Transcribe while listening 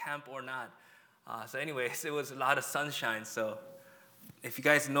camp or not. So anyways, it was a lot of sunshine. So if you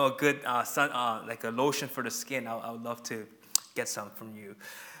guys know a good like a lotion for the skin, I would love to get some from you.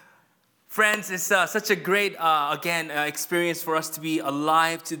 Friends, it's such a great, experience for us to be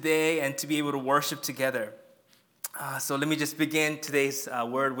alive today and to be able to worship together. So let me just begin today's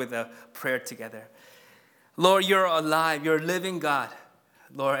word with a prayer together. Lord, you're alive. You're a living God.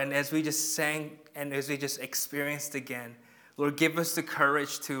 Lord, and as we just sang and as we just experienced again, Lord, give us the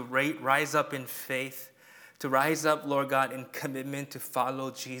courage to rise up in faith, to rise up, Lord God, in commitment to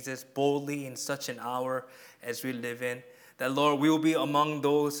follow Jesus boldly in such an hour as we live in. That, Lord, we will be among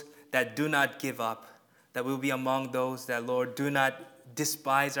those that do not give up, that we will be among those that, Lord, do not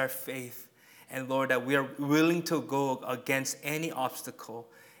despise our faith, and, Lord, that we are willing to go against any obstacle,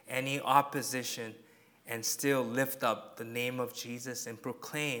 any opposition, and still lift up the name of Jesus and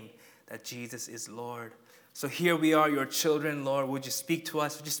proclaim that Jesus is Lord. So here we are, your children, Lord. Would you speak to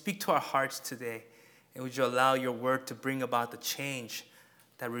us? Would you speak to our hearts today? And would you allow your word to bring about the change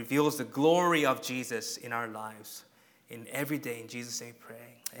that reveals the glory of Jesus in our lives? In every day, in Jesus' name we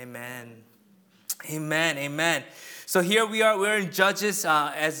pray. Amen. Amen. Amen. So here we are. We're in Judges,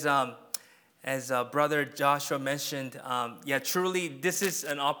 as Brother Joshua mentioned. Truly, this is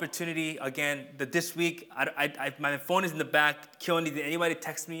an opportunity. Again, this week, my phone is in the back. Keone, did anybody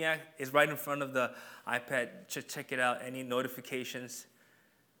text me yet? It's right in front of the iPad. Check it out. Any notifications?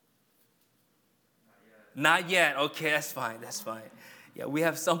 Not yet. Okay, that's fine. Yeah, we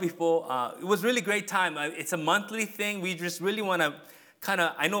have some people. It was really great time. It's a monthly thing. We just really want to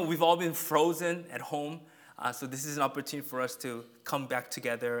I know we've all been frozen at home. So this is an opportunity for us to come back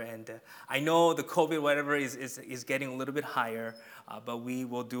together. And I know the COVID, whatever, is getting a little bit higher. But we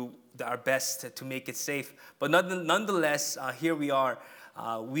will do our best to make it safe. But nonetheless, here we are.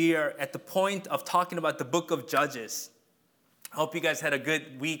 We are at the point of talking about the book of Judges. I hope you guys had a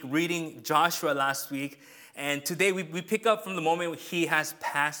good week reading Joshua last week. And today we pick up from the moment he has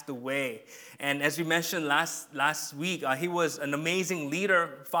passed away. And as we mentioned last week, he was an amazing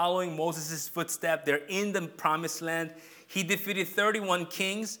leader following Moses' footsteps. They're in the promised land. He defeated 31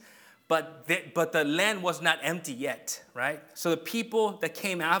 kings, but the land was not empty yet, right? So the people that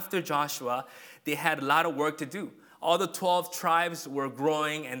came after Joshua, they had a lot of work to do. All the 12 tribes were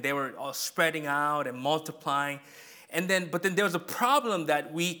growing, and they were all spreading out and multiplying. But then there was a problem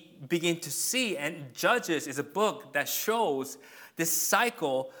that we begin to see, and Judges is a book that shows this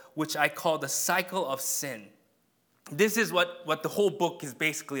cycle, which I call the cycle of sin. This is what the whole book is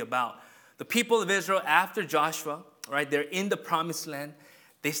basically about. The people of Israel, after Joshua, right, they're in the promised land.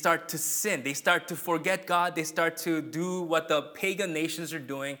 They start to sin. They start to forget God. They start to do what the pagan nations are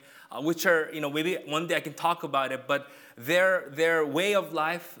doing, which are, maybe one day I can talk about it, but their way of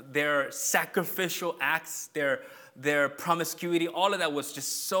life, their sacrificial acts, their promiscuity, all of that was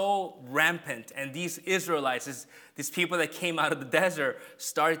just so rampant. And these Israelites, these people that came out of the desert,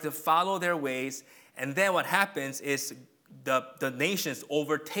 started to follow their ways. And then what happens is the nations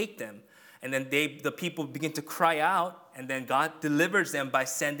overtake them. And then the people begin to cry out. And then God delivers them by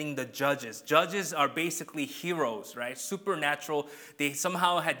sending the judges. Judges are basically heroes, right? Supernatural. They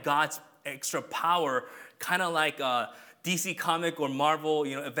somehow had God's extra power, kind of like DC Comic or Marvel,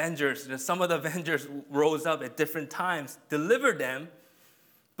 Avengers. Some of the Avengers rose up at different times, delivered them.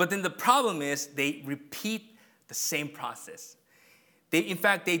 But then the problem is they repeat the same process. In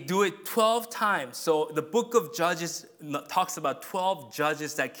fact, they do it 12 times. So the book of Judges talks about 12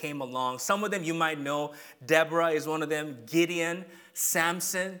 judges that came along. Some of them you might know. Deborah is one of them. Gideon,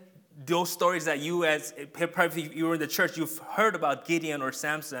 Samson. Those stories that probably if you were in the church, you've heard about Gideon or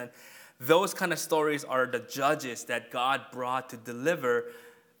Samson. Those kind of stories are the judges that God brought to deliver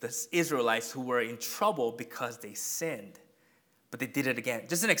the Israelites who were in trouble because they sinned. But they did it again.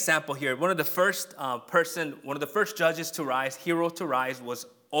 Just an example here. One of the first judges to rise, hero to rise, was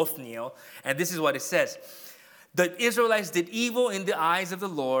Othniel. And this is what it says. The Israelites did evil in the eyes of the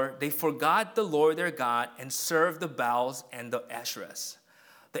Lord. They forgot the Lord their God and served the Baals and the Asherahs.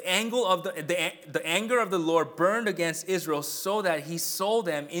 The anger of the Lord burned against Israel so that he sold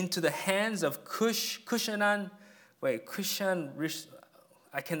them into the hands of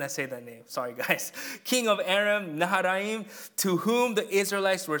I cannot say that name. Sorry, guys. King of Aram, Naharaim, to whom the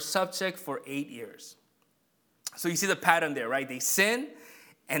Israelites were subject for 8 years. So you see the pattern there, right? They sin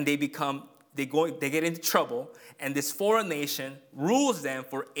and they get into trouble, and this foreign nation rules them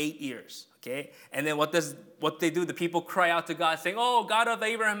for 8 years. Okay, and then what they do? The people cry out to God, saying, "Oh, God of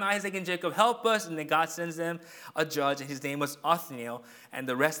Abraham, Isaac, and Jacob, help us!" And then God sends them a judge, and his name was Othniel. And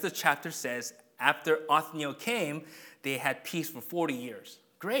the rest of the chapter says, after Othniel came, they had peace for 40 years.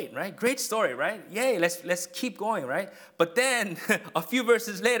 Great, right? Great story, right? Yay, let's keep going, right? But then a few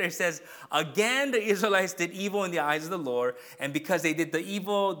verses later it says, again the Israelites did evil in the eyes of the Lord, and because they did the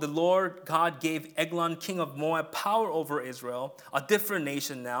evil, the Lord God gave Eglon, king of Moab, power over Israel, a different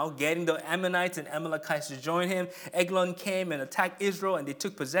nation now, getting the Ammonites and Amalekites to join him. Eglon came and attacked Israel, and they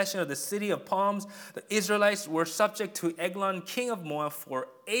took possession of the city of palms. The Israelites were subject to Eglon, king of Moab, for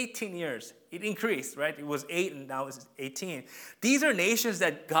 18 years. It increased, right? It was 8 and now it's 18. These are nations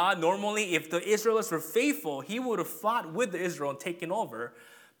that God normally, if the Israelites were faithful, he would have fought with Israel and taken over.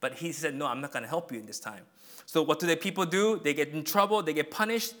 But he said, no, I'm not going to help you in this time. So what do the people do? They get in trouble, they get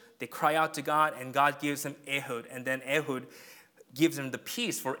punished, they cry out to God, and God gives them Ehud. And then Ehud gives them the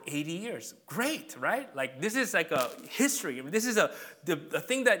peace for 80 years. Great, right? Like this is like a history. This is the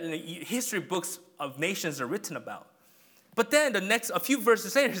thing that in the history books of nations are written about. But then a few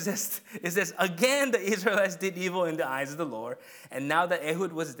verses later, it says, again the Israelites did evil in the eyes of the Lord, and now that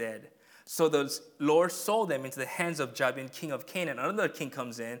Ehud was dead, so the Lord sold them into the hands of Jabin, king of Canaan. Another king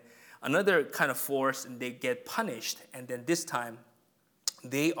comes in, another kind of force, and they get punished. And then this time,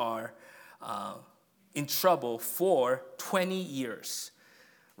 they are in trouble for 20 years,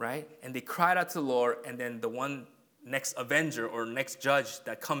 right? And they cried out to the Lord, and then the one next avenger or next judge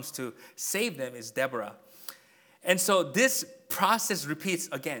that comes to save them is Deborah. And so this process repeats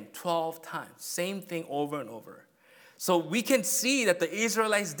again 12 times, same thing over and over. So we can see that the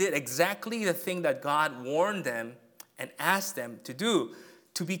Israelites did exactly the thing that God warned them and asked them to do,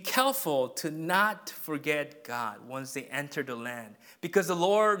 to be careful to not forget God once they enter the land. Because the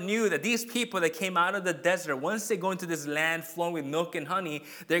Lord knew that these people that came out of the desert, once they go into this land flowing with milk and honey,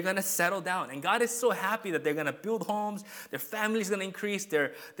 they're going to settle down. And God is so happy that they're going to build homes, their family's going to increase,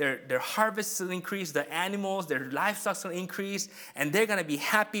 their harvests will increase, the animals, their livestock's going to increase, and they're going to be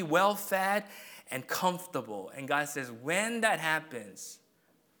happy, well-fed, and comfortable. And God says, when that happens,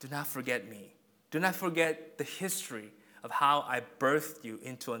 do not forget me. Do not forget the history of how I birthed you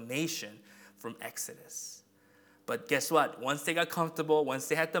into a nation from Exodus. But guess what? Once they got comfortable, once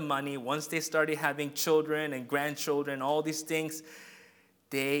they had the money, once they started having children and grandchildren, all these things,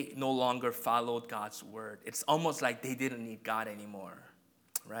 they no longer followed God's word. It's almost like they didn't need God anymore,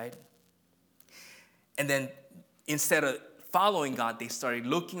 right? And then instead of following God, they started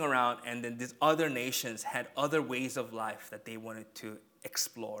looking around, and then these other nations had other ways of life that they wanted to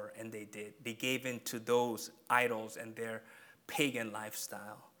explore, and they did. They gave in to those idols and their pagan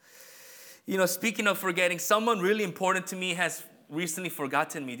lifestyle. You know, speaking of forgetting, someone really important to me has recently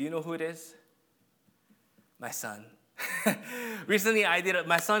forgotten me. Do you know who it is? My son. Recently,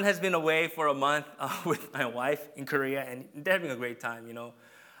 my son has been away for a month with my wife in Korea, and they're having a great time, you know,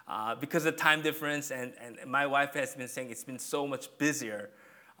 because of time difference. And my wife has been saying it's been so much busier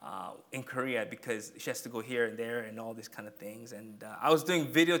in Korea because she has to go here and there and all these kind of things. And I was doing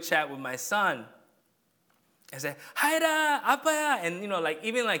video chat with my son. I said, "Haira, apaya," and you know, like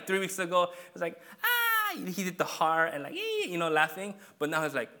even like 3 weeks ago, it was like, ah, he did the heart and like, you know, laughing. But now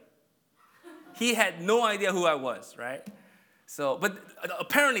it's like, he had no idea who I was, right? So, but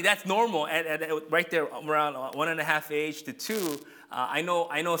apparently that's normal at right there around 1.5 age to 2. I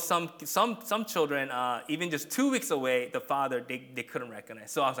know some children, even just 2 weeks away, the father they couldn't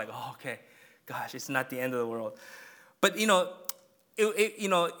recognize. So I was like, oh, okay, gosh, it's not the end of the world. But you know.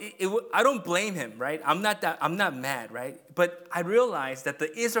 I don't blame him, right? I'm not mad, right? But I realized that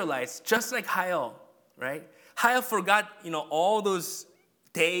the Israelites, just like Hael, right? Hael forgot, you know, all those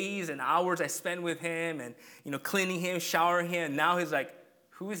days and hours I spent with him and, you know, cleaning him, showering him. And now he's like,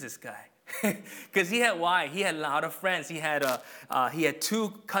 who is this guy? Because he had a lot of friends. He had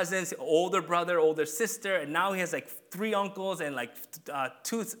 2 cousins, older brother, older sister, and now he has like 3 uncles and like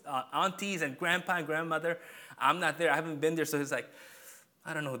 2 aunties and grandpa and grandmother. I'm not there. I haven't been there. So he's like,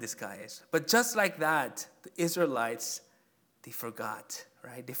 I don't know who this guy is. But just like that, the Israelites, they forgot,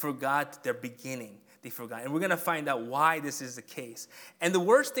 right? They forgot their beginning. They forgot. And we're going to find out why this is the case. And the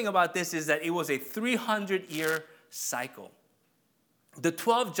worst thing about this is that it was a 300-year cycle. The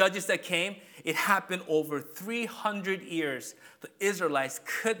 12 judges that came, it happened over 300 years. The Israelites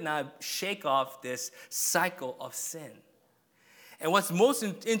could not shake off this cycle of sin. And what's most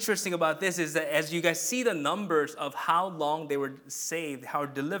interesting about this is that as you guys see the numbers of how long they were saved, how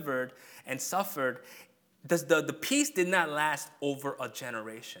delivered and suffered, the peace did not last over a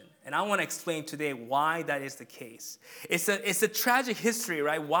generation. And I want to explain today why that is the case. It's a tragic history,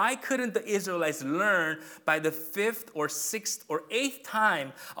 right? Why couldn't the Israelites learn by the 5th or 6th or 8th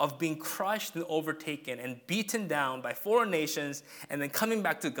time of being crushed and overtaken and beaten down by foreign nations and then coming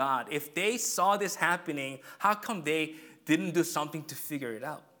back to God? If they saw this happening, how come they didn't do something to figure it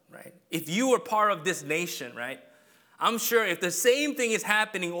out, right? If you were part of this nation, right? I'm sure if the same thing is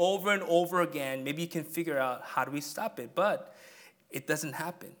happening over and over again, maybe you can figure out how do we stop it. But it doesn't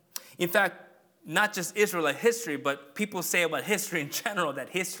happen. In fact, not just Israelite history, but people say about history in general that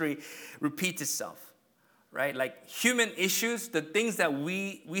history repeats itself, right? Like human issues, the things that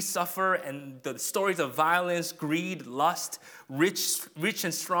we suffer, and the stories of violence, greed, lust, rich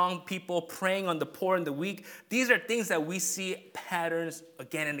and strong people preying on the poor and the weak. These are things that we see patterns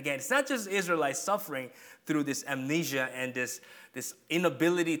again and again. It's not just Israelites suffering through this amnesia and this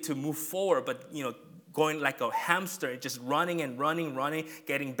inability to move forward, but going like a hamster, just running and running,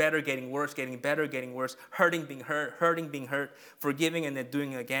 getting better, getting worse, getting better, getting worse, hurting, being hurt, forgiving, and then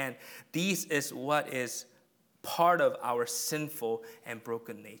doing it again. This is what is part of our sinful and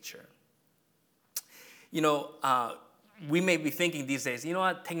broken nature. We may be thinking these days, you know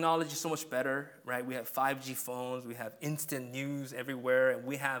what, technology is so much better, right? We have 5G phones, we have instant news everywhere, and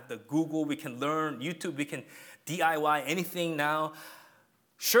we have the Google, we can learn, YouTube, we can DIY anything now.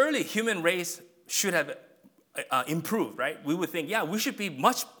 Surely human race should have improved, right? We would think, yeah, we should be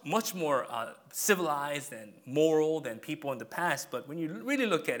much more civilized and moral than people in the past. But when you really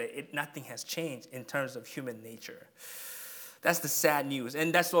look at it, nothing has changed in terms of human nature. That's the sad news.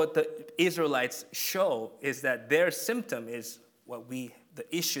 And that's what the Israelites show, is that their symptom is the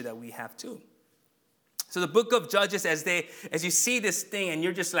issue that we have too. So the book of Judges, as you see this thing and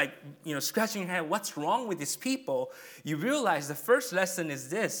you're just like, scratching your head, what's wrong with these people? You realize the first lesson is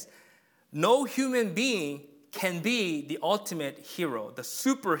this: no human being can be the ultimate hero, the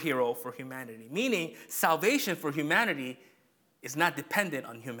superhero for humanity. Meaning, salvation for humanity is not dependent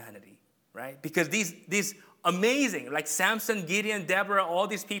on humanity, right? Because these amazing, like Samson, Gideon, Deborah, all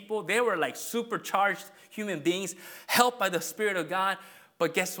these people, they were like supercharged human beings, helped by the Spirit of God.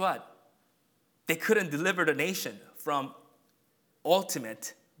 But guess what? They couldn't deliver the nation from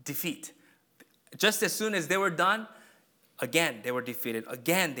ultimate defeat. Just as soon as they were done, again, they were defeated.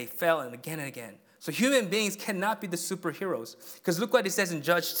 Again, they fell, and again. So human beings cannot be the superheroes. Because look what it says in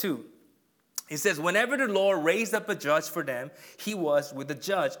Judges 2. It says, whenever the Lord raised up a judge for them, he was with the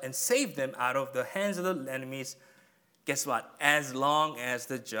judge and saved them out of the hands of the enemies. Guess what? As long as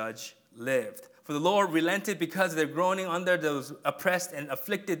the judge lived. For the Lord relented because of their groaning under those oppressed and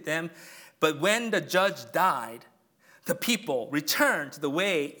afflicted them. But when the judge died, the people returned to the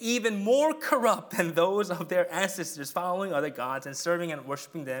way even more corrupt than those of their ancestors, following other gods and serving and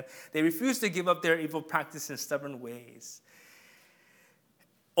worshiping them. They refused to give up their evil practices and stubborn ways.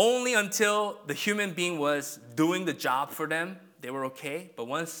 Only until the human being was doing the job for them, they were okay. But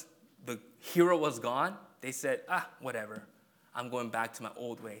once the hero was gone, they said, whatever. I'm going back to my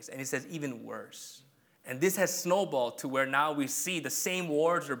old ways. And he says, even worse. And this has snowballed to where now we see the same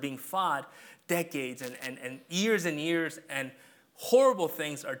wars are being fought decades and years, and horrible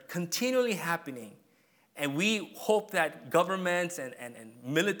things are continually happening. And we hope that governments and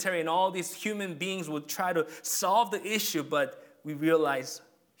military and all these human beings will try to solve the issue, but we realize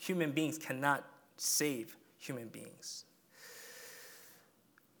human beings cannot save human beings.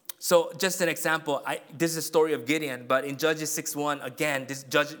 So just an example, this is a story of Gideon, but in Judges 6:1, again,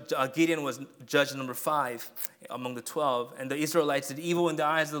 Gideon was judge number 5 among the 12. And the Israelites did evil in the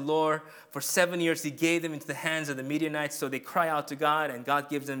eyes of the Lord. For 7 years, he gave them into the hands of the Midianites. So they cry out to God, and God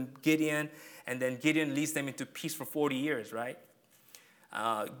gives them Gideon. And then Gideon leads them into peace for 40 years, right?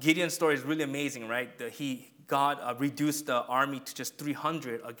 Gideon's story is really amazing, right? God reduced the army to just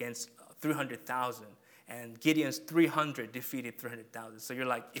 300 against 300,000. And Gideon's 300 defeated 300,000. So you're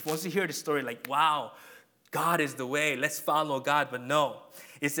like, if once you hear the story, like, wow, God is the way. Let's follow God. But no,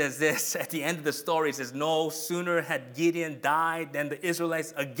 it says this at the end of the story. It says, no sooner had Gideon died than the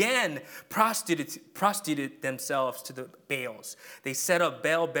Israelites again prostituted themselves to the Baals. They set up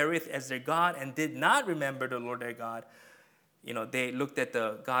Baal Berith as their God and did not remember the Lord their God. They looked at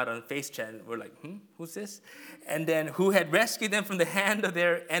the God on FaceChat and were like, who's this? And then who had rescued them from the hand of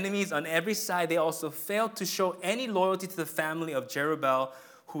their enemies on every side. They also failed to show any loyalty to the family of Jerubbaal,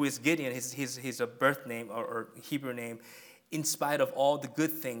 who is Gideon, his a birth name or Hebrew name, in spite of all the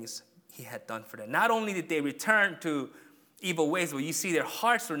good things he had done for them. Not only did they return to evil ways, but you see their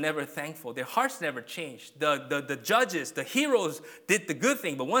hearts were never thankful. Their hearts never changed. The judges, the heroes did the good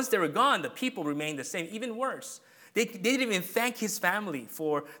thing, but once they were gone, the people remained the same, even worse. They didn't even thank his family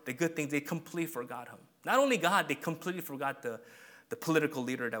for the good things. They completely forgot him. Not only God, they completely forgot the political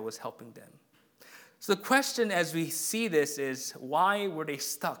leader that was helping them. So the question as we see this is, why were they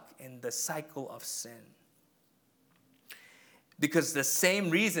stuck in the cycle of sin? Because the same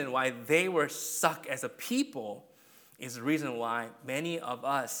reason why they were stuck as a people is the reason why many of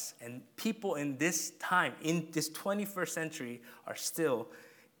us and people in this time, in this 21st century, are still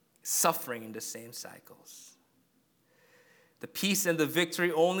suffering in the same cycles. The peace and the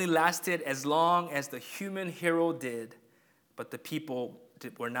victory only lasted as long as the human hero did, but the people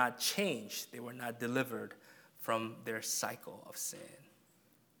were not changed. They were not delivered from their cycle of sin.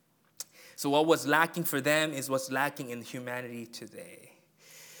 So what was lacking for them is what's lacking in humanity today.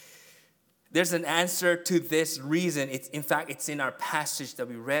 There's an answer to this reason. In fact, it's in our passage that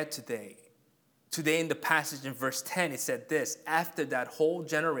we read today. Today in the passage in verse 10, it said this: after that whole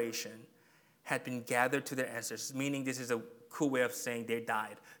generation had been gathered to their ancestors, meaning this is a cool way of saying they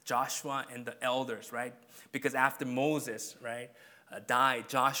died. Joshua and the elders, right? Because after Moses, right, died,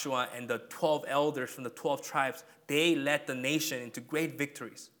 Joshua and the 12 elders from the 12 tribes, they led the nation into great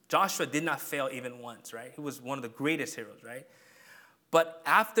victories. Joshua did not fail even once, right? He was one of the greatest heroes, right? But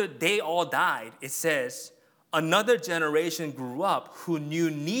after they all died, it says, another generation grew up who knew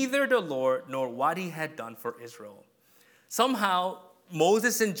neither the Lord nor what he had done for Israel. Somehow,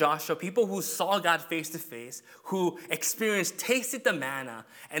 Moses and Joshua, people who saw God face to face, who experienced, tasted the manna,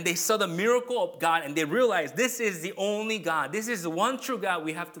 and they saw the miracle of God, and they realized this is the only God. This is the one true God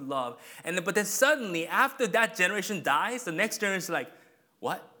we have to love. But then suddenly, after that generation dies, the next generation is like,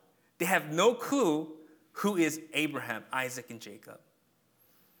 what? They have no clue who is Abraham, Isaac, and Jacob.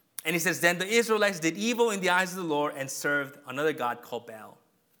 And he says, then the Israelites did evil in the eyes of the Lord and served another god called Baal.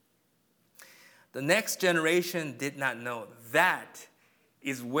 The next generation did not know. That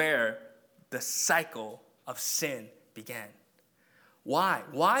is where the cycle of sin began. Why?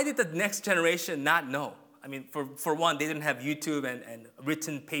 Why did the next generation not know? I mean, for one, they didn't have YouTube and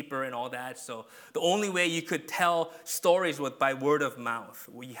written paper and all that. So the only way you could tell stories was by word of mouth,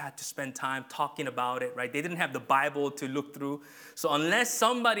 where you had to spend time talking about it, right? They didn't have the Bible to look through. So unless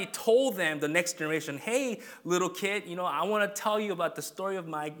somebody told them, the next generation, hey, little kid, I want to tell you about the story of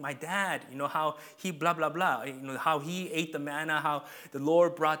my dad, how he blah, blah, blah, how he ate the manna, how the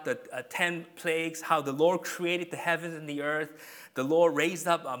Lord brought the 10 plagues, how the Lord created the heavens and the earth. The Lord raised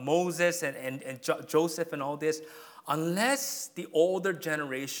up Moses and Joseph and all this. Unless the older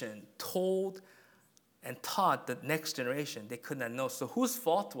generation told and taught the next generation, they could not know. So whose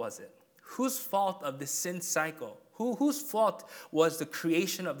fault was it? Whose fault of the sin cycle? Whose fault was the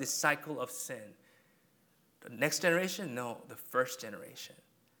creation of this cycle of sin? The next generation? No, the first generation.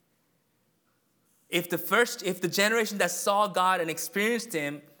 If the generation that saw God and experienced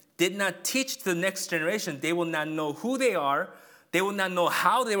Him did not teach the next generation, they will not know who they are. They would not know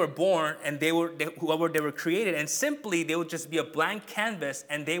how they were born and whoever they were created. And simply, they would just be a blank canvas,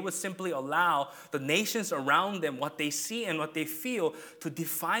 and they would simply allow the nations around them, what they see and what they feel, to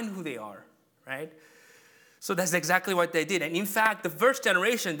define who they are, right? So that's exactly what they did. And in fact, the first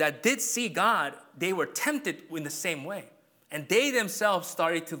generation that did see God, they were tempted in the same way. And they themselves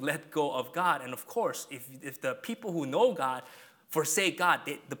started to let go of God. And of course, if the people who know God forsake God,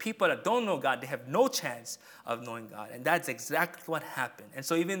 the people that don't know God, they have no chance of knowing God. And that's exactly what happened. And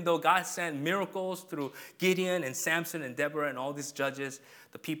so even though God sent miracles through Gideon and Samson and Deborah and all these judges,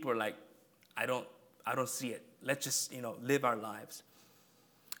 the people are like, I don't see it. Let's just, live our lives.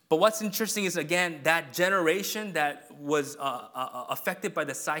 But what's interesting is, again, that generation that was affected by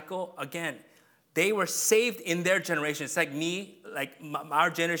the cycle, again, they were saved in their generation. It's like me, like our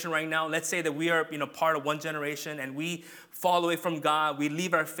generation right now. Let's say that we are, part of one generation, and we fall away from God. We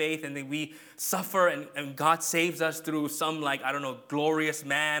leave our faith, and then we suffer, and God saves us through some, glorious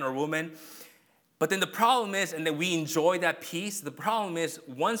man or woman. But then the problem is, and then we enjoy that peace. The problem is,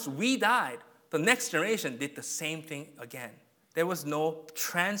 once we died, the next generation did the same thing again. There was no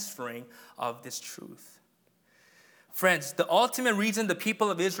transferring of this truth. Friends, the ultimate reason the people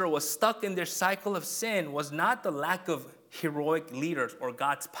of Israel was stuck in their cycle of sin was not the lack of heroic leaders or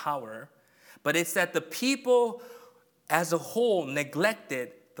God's power, but it's that the people as a whole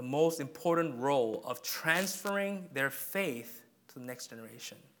neglected the most important role of transferring their faith to the next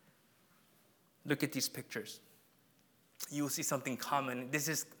generation. Look at these pictures. You will see something common. This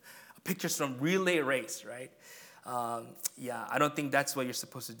is pictures from relay race, right? I don't think that's what you're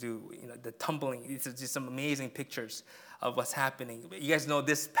supposed to do. The tumbling, it's just some amazing pictures of what's happening. You guys know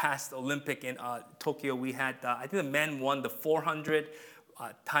this past Olympic in Tokyo, we had, I think the men won the 400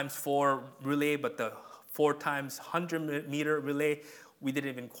 times 4 relay, but the 4 times 100 meter relay, we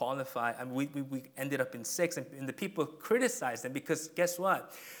didn't even qualify. I mean, we ended up in 6, and the people criticized them because guess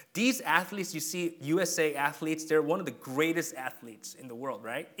what? These athletes, you see, USA athletes, they're one of the greatest athletes in the world,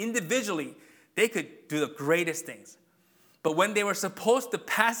 right? Individually, they could do the greatest things. But when they were supposed to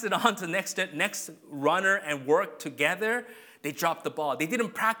pass it on to the next runner and work together, they dropped the ball. They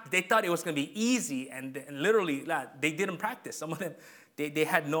didn't practice. They thought it was going to be easy, and literally, they didn't practice. Some of them,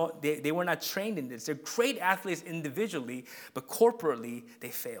 they were not trained in this. They're great athletes individually, but corporately, they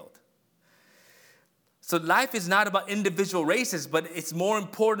failed. So life is not about individual races, but it's more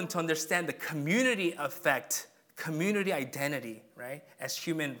important to understand the community effect, community identity, right, as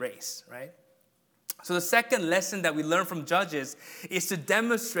human race, right? So the second lesson that we learn from Judges is to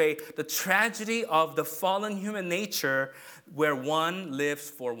demonstrate the tragedy of the fallen human nature where one lives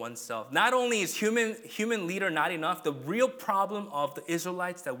for oneself. Not only is human leader not enough, the real problem of the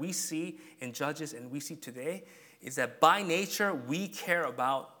Israelites that we see in Judges and we see today is that by nature we care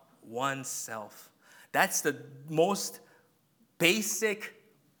about oneself. That's the most basic,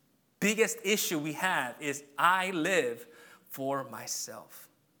 biggest issue we have is I live for myself.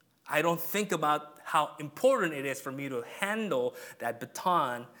 I don't think about how important it is for me to handle that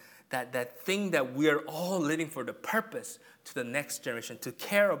baton, that thing that we're all living for, the purpose to the next generation, to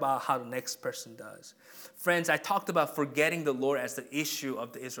care about how the next person does. Friends, I talked about forgetting the Lord as the issue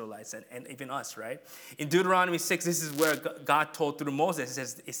of the Israelites and even us, right? In Deuteronomy 6, this is where God told through Moses,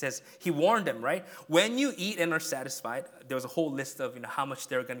 it says he warned them, right? When you eat and are satisfied, there was a whole list of how much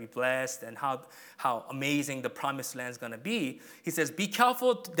they're going to be blessed and how amazing the promised land is going to be. He says, be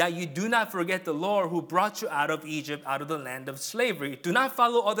careful that you do not forget the Lord who brought you out of Egypt, out of the land of slavery. Do not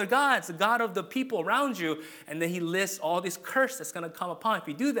follow other gods, the God of the people around you. And then he lists all this curse that's going to come upon if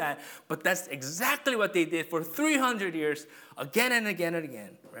you do that. But that's exactly what they did for 300 years, again and again and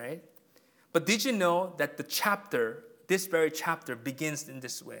again, right? But did you know that this very chapter begins in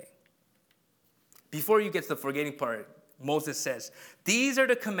this way? Before you get to the forgetting part, Moses says, these are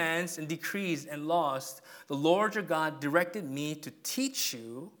the commands and decrees and laws the Lord your God directed me to teach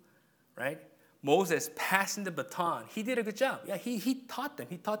you, right? Moses passing the baton. He did a good job. Yeah, he taught them.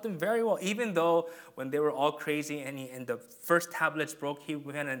 He taught them very well. Even though when they were all crazy and the first tablets broke, he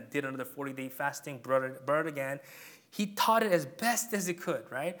went and did another 40-day fasting, brought it again. He taught it as best as he could,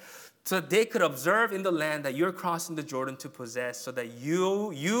 right? So they could observe in the land that you're crossing the Jordan to possess, so that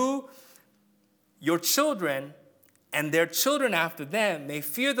your children and their children after them may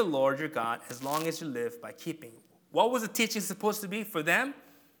fear the Lord your God as long as you live by keeping. What was the teaching supposed to be for them?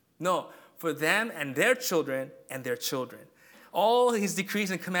 No, for them and their children and their children. All his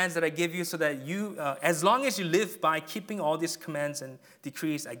decrees and commands that I give you so that you, as long as you live by keeping all these commands and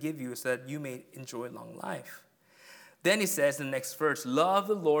decrees I give you so that you may enjoy long life. Then he says in the next verse, love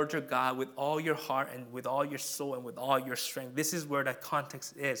the Lord your God with all your heart and with all your soul and with all your strength. This is where that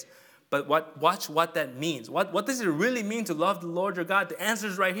context is. But watch what that means. What does it really mean to love the Lord your God? The answer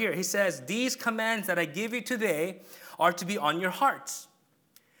is right here. He says, these commands that I give you today are to be on your hearts,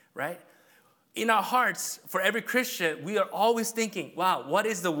 right? In our hearts, for every Christian, we are always thinking, wow, what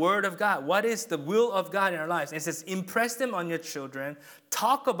is the word of God? What is the will of God in our lives? And it says, impress them on your children.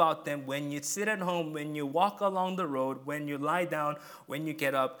 Talk about them when you sit at home, when you walk along the road, when you lie down, when you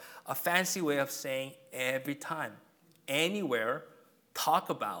get up. A fancy way of saying every time, anywhere, talk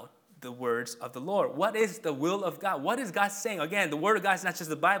about the words of the Lord. What is the will of God? What is God saying? Again, the word of God is not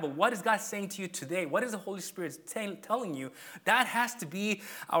just the Bible. What is God saying to you today? What is the Holy Spirit telling you? That has to be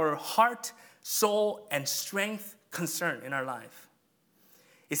our heart, soul, and strength concern in our life.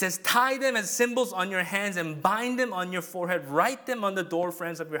 It says, tie them as symbols on your hands and bind them on your forehead. Write them on the door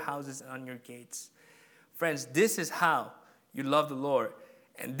frames of your houses and on your gates. Friends, this is how you love the Lord.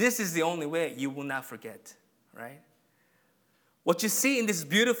 And this is the only way you will not forget, right? What you see in this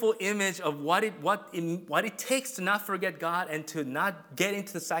beautiful image of what it takes to not forget God and to not get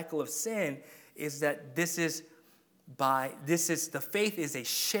into the cycle of sin is that the faith is a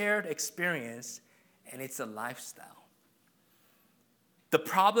shared experience and it's a lifestyle. The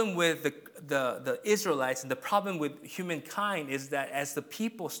problem with the Israelites and the problem with humankind is that as the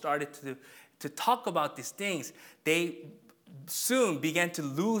people started to talk about these things, they soon began to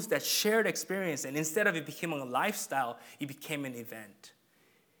lose that shared experience, and instead of it becoming a lifestyle, it became an event.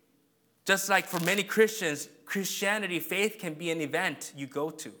 Just like for many Christians, Christianity, faith can be an event you go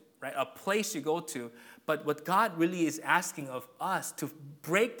to, right? A place you go to. But what God really is asking of us to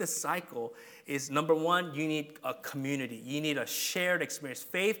break the cycle is, number one, you need a community. You need a shared experience.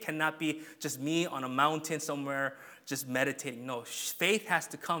 Faith cannot be just me on a mountain somewhere just meditating. No, faith has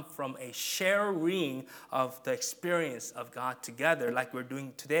to come from a sharing of the experience of God together like we're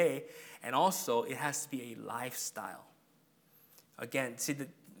doing today. And also, it has to be a lifestyle. Again,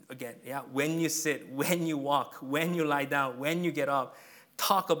 when you sit, when you walk, when you lie down, when you get up,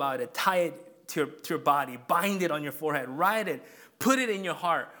 talk about it, tie it to your body, bind it on your forehead, write it, put it in your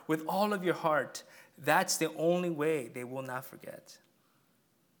heart with all of your heart. That's the only way they will not forget.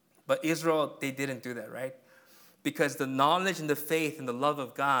 But Israel, they didn't do that, right? Because the knowledge and the faith and the love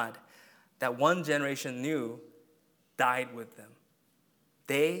of God that one generation knew died with them.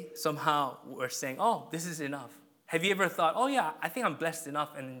 They somehow were saying, oh, this is enough. Have you ever thought, oh yeah, I think I'm blessed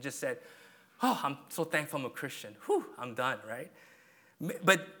enough, and just said, oh, I'm so thankful I'm a Christian. Whew, I'm done, right?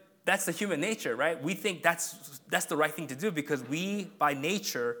 But that's the human nature, right? We think that's the right thing to do because we, by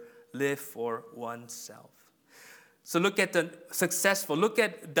nature, live for oneself. So look at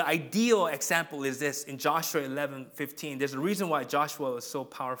the ideal example is this in Joshua 11:15. There's a reason why Joshua was so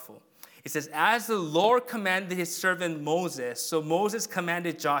powerful. It says, as the Lord commanded his servant Moses, so Moses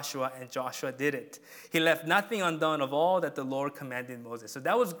commanded Joshua, and Joshua did it. He left nothing undone of all that the Lord commanded Moses. So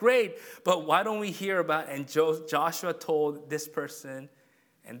that was great, but why don't we hear about, and Joshua told this person,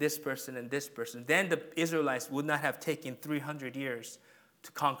 and this person, and this person. Then the Israelites would not have taken 300 years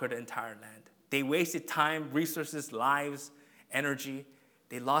to conquer the entire land. They wasted time, resources, lives, energy.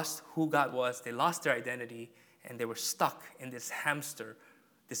 They lost who God was. They lost their identity, and they were stuck in this hamster,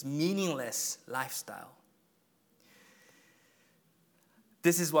 this meaningless lifestyle.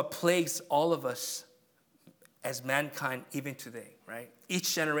 This is what plagues all of us as mankind even today, right?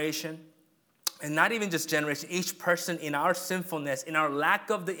 Each generation, and not even just generation, each person in our sinfulness, in our lack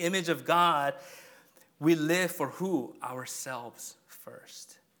of the image of God, we live for who? Ourselves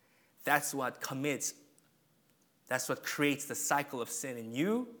first. That's what creates the cycle of sin in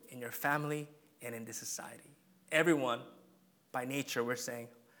you, in your family, and in this society. Everyone, by nature, we're saying,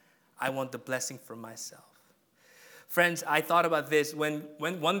 I want the blessing for myself. Friends, I thought about this when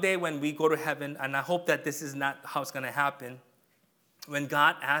one day when we go to heaven, and I hope that this is not how it's going to happen. When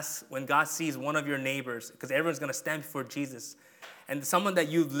God sees one of your neighbors, because everyone's going to stand before Jesus, and someone that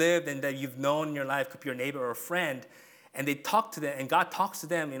you've lived and that you've known in your life, could be your neighbor or a friend, and they talk to them, and God talks to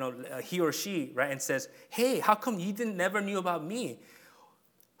them, he or she, right, and says, hey, how come you never knew about me?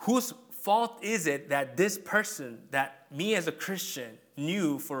 Whose fault is it that this person, that me as a Christian,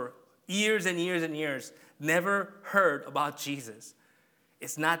 knew for years and years and years, never heard about Jesus?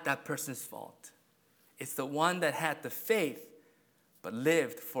 It's not that person's fault. It's the one that had the faith, but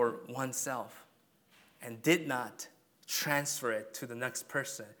lived for oneself and did not transfer it to the next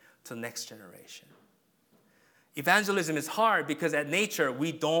person, to the next generation. Evangelism is hard because at nature,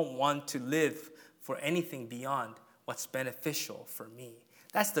 we don't want to live for anything beyond what's beneficial for me.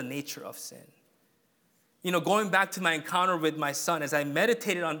 That's the nature of sin. Going back to my encounter with my son, as I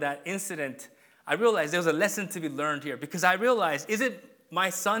meditated on that incident, I realized there was a lesson to be learned here because I realized, is it my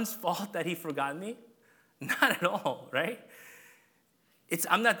son's fault that he forgot me? Not at all, right?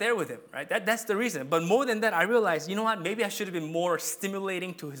 I'm not there with him, right? That's the reason. But more than that, I realized, you know what? Maybe I should have been more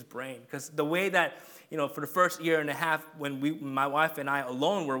stimulating to his brain because the way that, for the first year and a half when my wife and I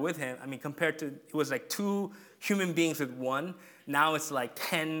alone were with him, compared to, it was like 2 human beings with 1. Now it's like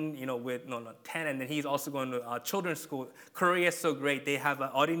 10, 10, and then he's also going to children's school. Korea is so great. They have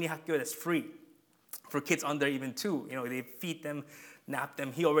an 어린이 학교 that's free for kids under even 2. They feed them, nap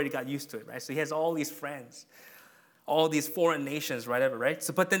them. He already got used to it, right? So he has all these friends, all these foreign nations, whatever, right?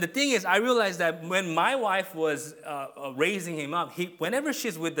 So, but then the thing is, I realized that when my wife was raising him up, whenever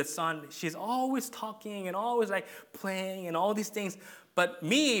she's with the son, she's always talking and always like playing and all these things. But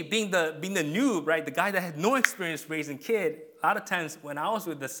me, being the noob, right, the guy that had no experience raising kid, a lot of times when I was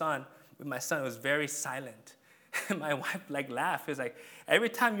with my son, it was very silent. And my wife laughed. It's like, every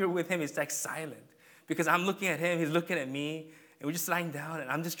time you're with him, it's like silent. Because I'm looking at him, he's looking at me, and we're just lying down, and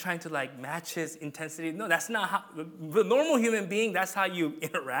I'm just trying to match his intensity. No, that's not how, with a normal human being, that's how you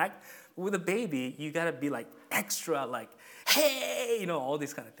interact. But with a baby, you gotta be extra, hey, all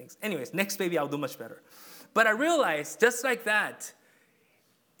these kind of things. Anyways, next baby, I'll do much better. But I realized, just like that,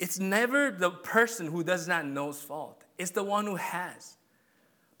 it's never the person who does not know's fault. It's the one who has.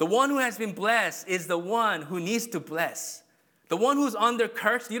 The one who has been blessed is the one who needs to bless. The one who's under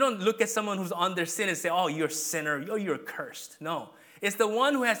curse, you don't look at someone who's under sin and say, oh, you're a sinner, oh, you're cursed. No. It's the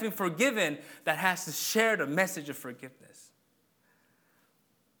one who has been forgiven that has to share the message of forgiveness.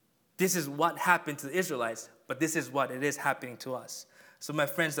 This is what happened to the Israelites, but this is what it is happening to us. So my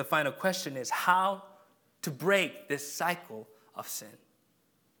friends, the final question is how to break this cycle of sin.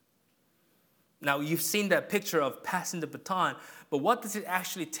 Now, you've seen that picture of passing the baton, but what does it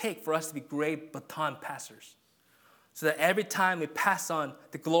actually take for us to be great baton passers? So that every time we pass on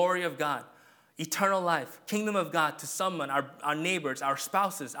the glory of God, eternal life, kingdom of God to someone, our neighbors, our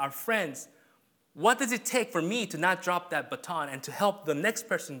spouses, our friends, what does it take for me to not drop that baton and to help the next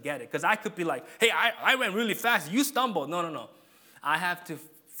person get it? Because I could be like, hey, I went really fast, you stumbled. No. I have to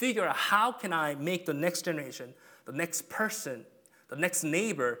figure out how can I make the next generation, the next person, the next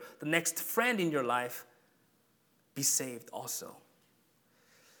neighbor, the next friend in your life be saved also.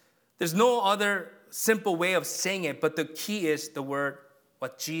 There's no other simple way of saying it, but the key is the word,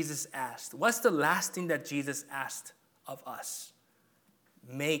 what Jesus asked. What's the last thing that Jesus asked of us?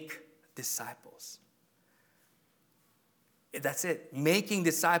 Make disciples. That's it. Making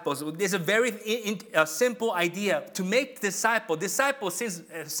disciples. There's a very simple idea. To make disciple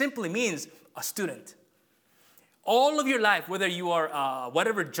simply means a student. All of your life, whether you are,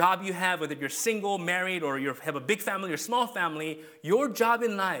 whatever job you have, whether you're single, married, or you have a big family or small family, your job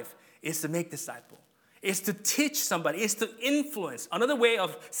in life is to make disciple. Is to teach somebody, is to influence. Another way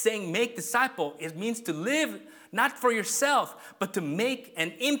of saying make disciple, it means to live not for yourself, but to make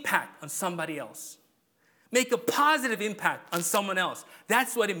an impact on somebody else. Make a positive impact on someone else.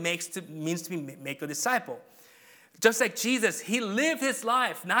 That's what it means to make a disciple. Just like Jesus, he lived his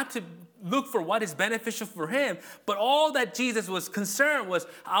life not to look for what is beneficial for him, but all that Jesus was concerned was,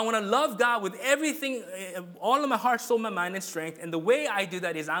 I want to love God with everything, all of my heart, soul, my mind, and strength. And the way I do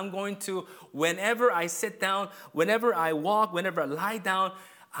that is I'm going to, whenever I sit down, whenever I walk, whenever I lie down,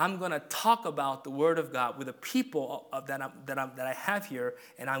 I'm going to talk about the Word of God with the people that I have here,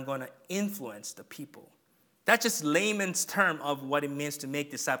 and I'm going to influence the people. That's just layman's term of what it means to make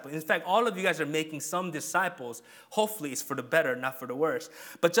disciples. In fact, all of you guys are making some disciples. Hopefully it's for the better, not for the worse.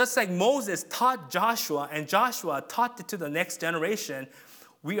 But just like Moses taught Joshua and Joshua taught it to the next generation,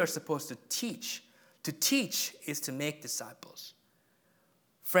 we are supposed to teach. To teach is to make disciples.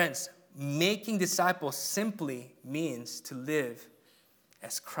 Friends, making disciples simply means to live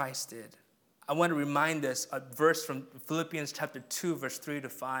as Christ did. I want to remind us a verse from Philippians chapter 2, verse 3 to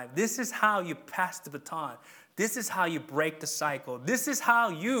 5. This is how you pass the baton. This is how you break the cycle. This is how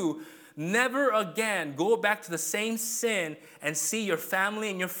you never again go back to the same sin and see your family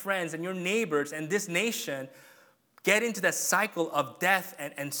and your friends and your neighbors and this nation get into that cycle of death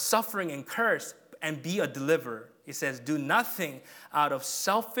and suffering and curse and be a deliverer. It says, do nothing out of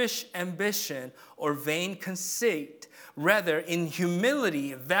selfish ambition or vain conceit. Rather, in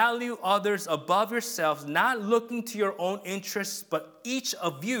humility, value others above yourselves, not looking to your own interests, but each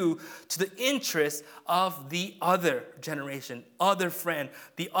of you to the interests of the other generation, other friend,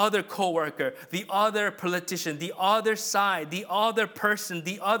 the other coworker, the other politician, the other side, the other person,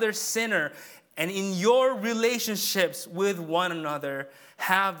 the other sinner. And in your relationships with one another,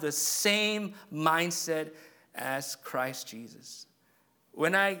 have the same mindset as Christ Jesus.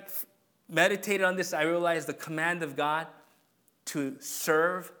 When I meditated on this, I realized the command of God to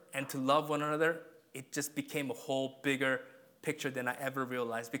serve and to love one another, it just became a whole bigger picture than I ever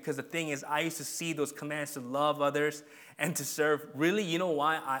realized. Because the thing is, I used to see those commands to love others and to serve. Really, you know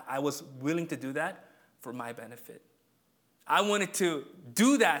why I was willing to do that? For my benefit. I wanted to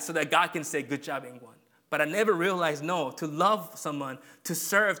do that so that God can say, good job, Ingwan. But I never realized, no, to love someone, to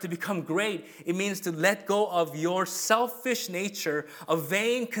serve, to become great, it means to let go of your selfish nature, of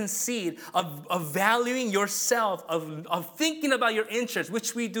vain conceit, of valuing yourself, of thinking about your interests,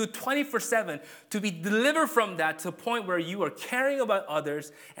 which we do 24/7, to be delivered from that to a point where you are caring about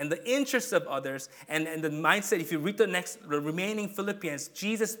others and the interests of others. And the mindset, if you read the remaining Philippians,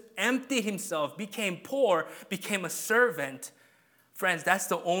 Jesus emptied himself, became poor, became a servant. Friends, that's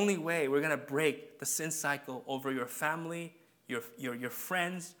the only way we're going to break the sin cycle over your family, your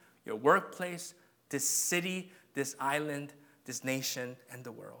friends, your workplace, this city, this island, this nation, and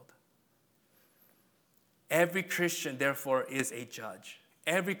the world. Every Christian, therefore, is a judge.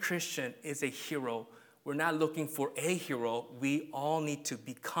 Every Christian is a hero. We're not looking for a hero. We all need to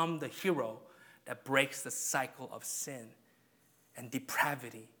become the hero that breaks the cycle of sin and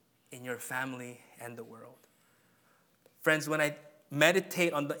depravity in your family and the world. Friends, when I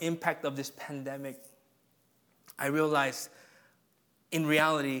meditate on the impact of this pandemic, I realize in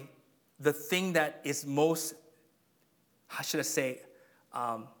reality, the thing that is most, how should I say,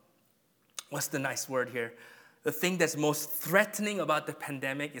 what's the nice word here? The thing that's most threatening about the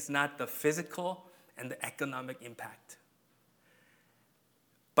pandemic is not the physical and the economic impact.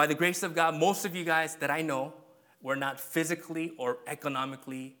 By the grace of God, most of you guys that I know were not physically or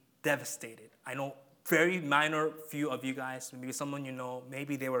economically devastated. I know very minor few of you guys, maybe someone you know,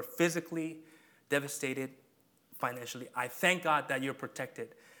 maybe they were physically devastated financially. I thank God that you're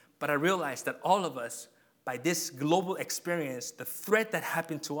protected. But I realized that all of us, by this global experience, the threat that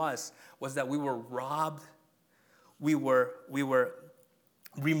happened to us was that we were robbed, we were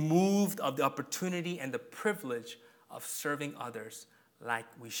removed of the opportunity and the privilege of serving others like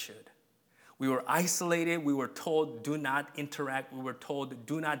we should. We were isolated. We were told, do not interact. We were told,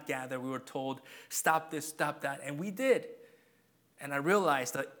 do not gather. We were told, stop this, stop that. And we did. And I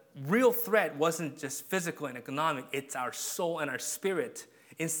realized that real threat wasn't just physical and economic. It's our soul and our spirit.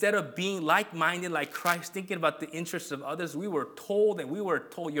 Instead of being like-minded like Christ, thinking about the interests of others, we were told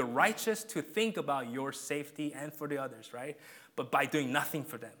you're righteous to think about your safety and for the others, right? But by doing nothing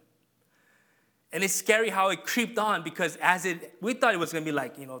for them. And it's scary how it creeped on because we thought it was going to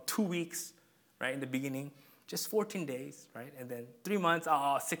be 2 weeks, right, in the beginning, Just 14 days, right? And then 3 months,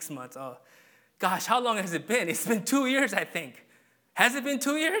 6 months, Gosh, how long has it been? It's been 2 years, I think. Has it been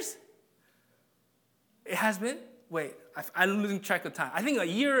 2 years? It has been? Wait, I'm losing track of time. I think a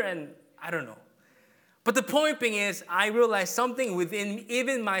year and I don't know. But the point being is, I realized something within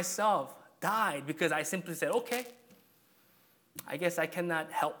even myself died because I simply said, okay, I guess I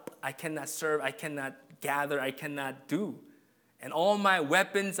cannot help, I cannot serve, I cannot gather, I cannot do. And all my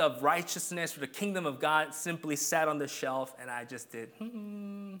weapons of righteousness for the kingdom of God simply sat on the shelf, and I just did,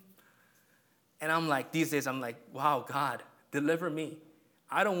 And I'm like, these days, I'm like, wow, God, deliver me.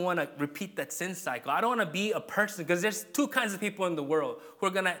 I don't want to repeat that sin cycle. I don't want to be a person, because there's two kinds of people in the world who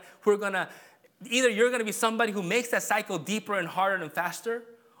are gonna, either you're going to be somebody who makes that cycle deeper and harder and faster,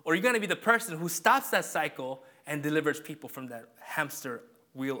 or you're going to be the person who stops that cycle and delivers people from that hamster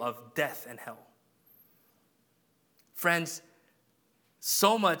wheel of death and hell. Friends,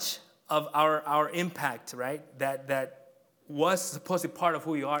 so much of our impact, right, that was supposed to be part of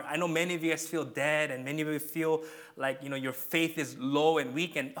who you are. I know many of you guys feel dead, and many of you feel like, your faith is low and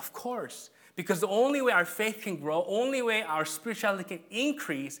weak, and of course, because the only way our faith can grow, only way our spirituality can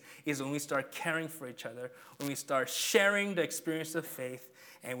increase is when we start caring for each other, when we start sharing the experience of faith,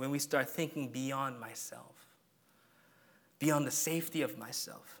 and when we start thinking beyond myself, beyond the safety of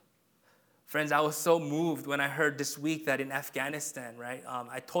myself. Friends, I was so moved when I heard this week that in Afghanistan, right?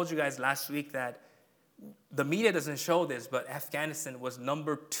 I told you guys last week that the media doesn't show this, but Afghanistan was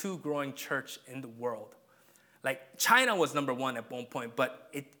number 2 growing church in the world. Like China was number 1 at one point,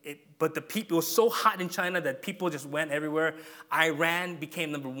 but the people, it was so hot in China that people just went everywhere. Iran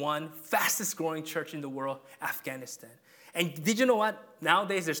became number 1, fastest growing church in the world, Afghanistan. And did you know what?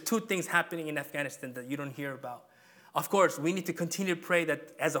 Nowadays, there's 2 things happening in Afghanistan that you don't hear about. Of course, we need to continue to pray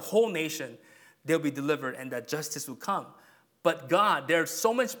that as a whole nation, they'll be delivered and that justice will come. But God, there are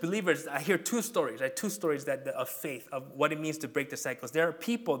so much believers. I hear 2 stories, right? 2 stories of faith, of what it means to break the cycles. There are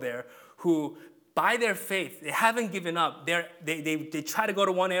people there who, by their faith, they haven't given up. They tried to go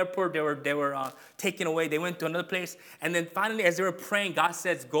to one airport. They were taken away. They went to another place. And then finally, as they were praying, God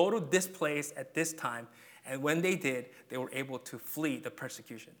says, go to this place at this time. And when they did, they were able to flee the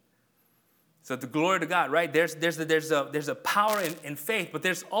persecution. So the glory to God, right? There's a power in faith, but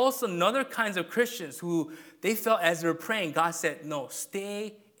there's also another kinds of Christians who they felt as they were praying, God said, no,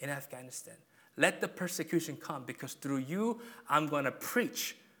 stay in Afghanistan. Let the persecution come, because through you, I'm going to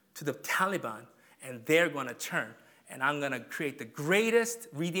preach to the Taliban, and they're going to turn, and I'm going to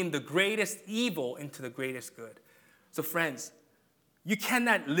redeem the greatest evil into the greatest good. So friends, you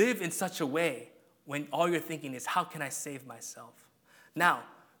cannot live in such a way when all you're thinking is, how can I save myself? Now,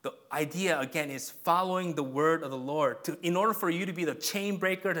 the idea, again, is following the word of the Lord. In order for you to be the chain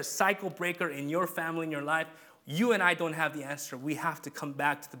breaker, the cycle breaker in your family, in your life, you and I don't have the answer. We have to come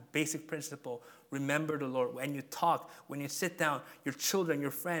back to the basic principle. Remember the Lord. When you talk, when you sit down, your children,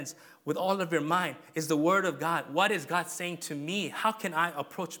 your friends, with all of your mind, is the word of God. What is God saying to me? How can I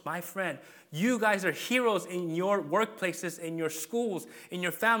approach my friend? You guys are heroes in your workplaces, in your schools, in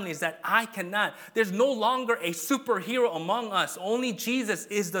your families that I cannot. There's no longer a superhero among us. Only Jesus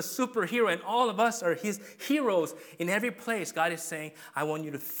is the superhero, and all of us are his heroes in every place. God is saying, I want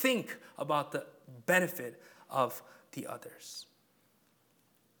you to think about the benefit of the others.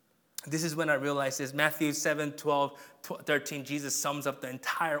 This is when I realized this. Matthew 7, 12, 13, Jesus sums up the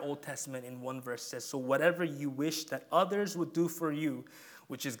entire Old Testament in one verse. Says, so whatever you wish that others would do for you,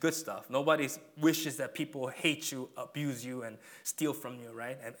 which is good stuff. Nobody wishes that people hate you, abuse you, and steal from you,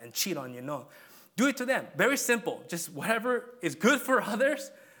 right? And cheat on you. No. Do it to them. Very simple. Just whatever is good for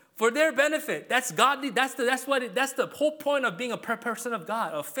others, for their benefit. That's godly. That's the whole point of being a person of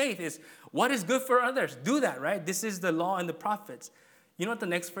God, of faith, is what is good for others. Do that, right? This is the law and the prophets. You know what the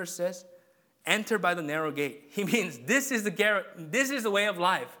next verse says? Enter by the narrow gate. He means this is the way of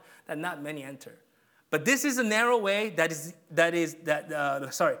life that not many enter. But this is a narrow way for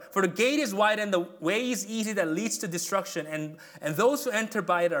the gate is wide and the way is easy that leads to destruction, and those who enter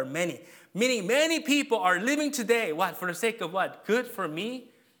by it are many. Meaning many people are living today, what? For the sake of what? Good for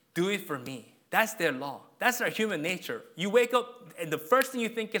me, do it for me. That's their law. That's their human nature. You wake up and the first thing you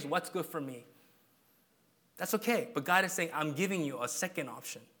think is, what's good for me? That's okay. But God is saying, I'm giving you a second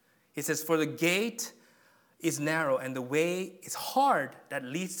option. He says, for the gate is narrow and the way is hard that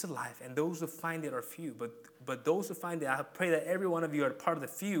leads to life, and those who find it are few. But those who find it, I pray that every one of you are part of the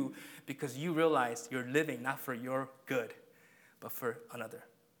few, because you realize you're living not for your good, but for another.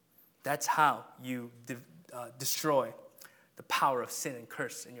 That's how you destroy the power of sin and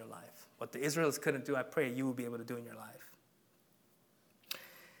curse in your life. What the Israelites couldn't do, I pray you will be able to do in your life.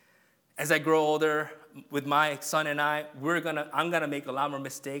 As I grow older, with my son and I'm gonna make a lot more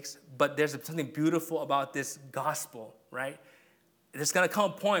mistakes, but there's something beautiful about this gospel, right? There's gonna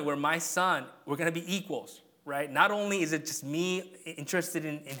come a point where my son, we're gonna be equals, right? Not only is it just me interested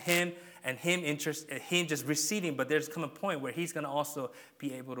in him and him just receiving, but there's come a point where he's gonna also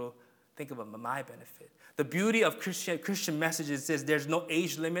be able to think of my benefit. The beauty of Christian messages is there's no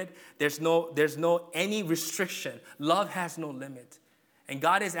age limit, there's no any restriction. Love has no limit. And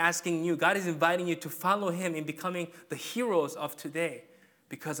God is asking you, God is inviting you to follow him in becoming the heroes of today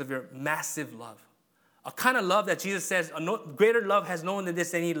because of your massive love. A kind of love that Jesus says, greater love has no one than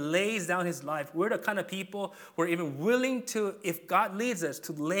this, and he lays down his life. We're the kind of people who are even willing to, if God leads us,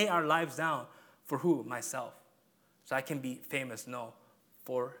 to lay our lives down for who? Myself. So I can be famous? No,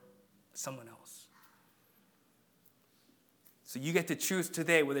 for someone else. So you get to choose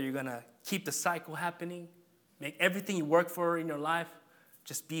today whether you're going to keep the cycle happening, make everything you work for in your life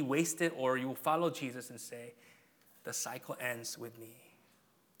just be wasted, or you will follow Jesus and say, the cycle ends with me.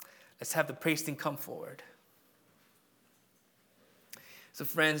 Let's have the praise team come forward. So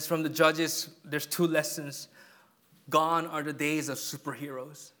friends, from the Judges, there's 2 lessons. Gone are the days of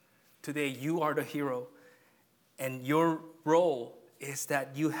superheroes. Today, you are the hero. And your role is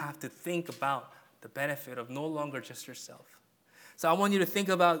that you have to think about the benefit of no longer just yourself. So I want you to think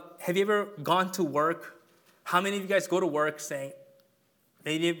about, have you ever gone to work? How many of you guys go to work saying,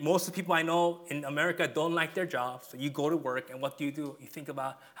 maybe most of the people I know in America don't like their jobs. So you go to work, and what do? You think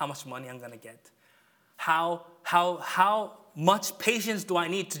about how much money I'm going to get. How much patience do I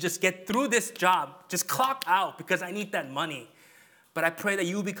need to just get through this job? Just clock out because I need that money. But I pray that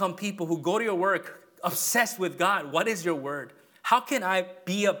you become people who go to your work obsessed with God. What is your word? How can I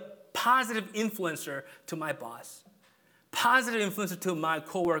be a positive influencer to my boss? Positive influencer to my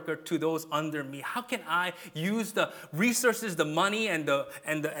coworker, to those under me? How can I use the resources, the money, and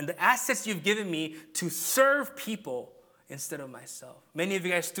the assets you've given me to serve people instead of myself? Many of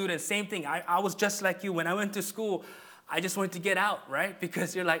you guys students, same thing. I was just like you. When I went to school, I just wanted to get out, right?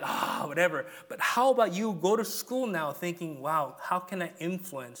 Because you're like, whatever. But how about you go to school now thinking, wow, how can I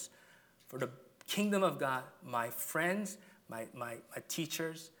influence for the kingdom of God, my friends, my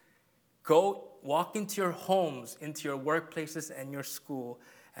teachers? Go walk into your homes, into your workplaces and your school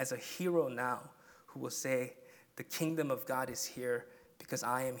as a hero now who will say, the kingdom of God is here because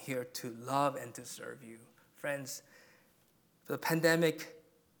I am here to love and to serve you. Friends, the pandemic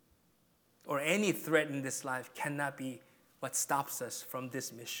or any threat in this life cannot be what stops us from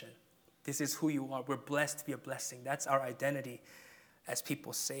this mission. This is who you are. We're blessed to be a blessing. That's our identity as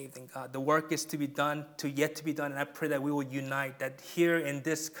people saved in God. The work is to be done, yet to be done, and I pray that we will unite, that here in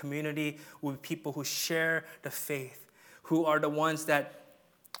this community will be people who share the faith, who are the ones that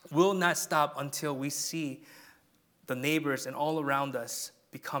will not stop until we see the neighbors and all around us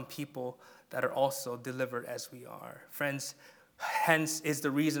become people that are also delivered as we are. Friends, hence is the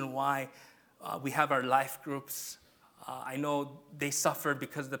reason why we have our life groups. I know they suffered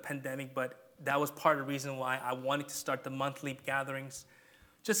because of the pandemic, but that was part of the reason why I wanted to start the monthly gatherings.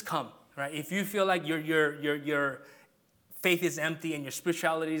 Just come, right? If you feel like your faith is empty and your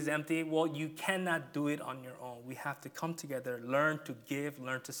spirituality is empty, well, you cannot do it on your own. We have to come together, learn to give,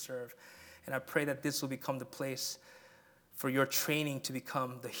 learn to serve. And I pray that this will become the place for your training to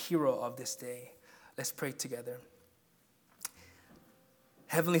become the hero of this day. Let's pray together.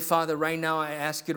 Heavenly Father, right now I ask you to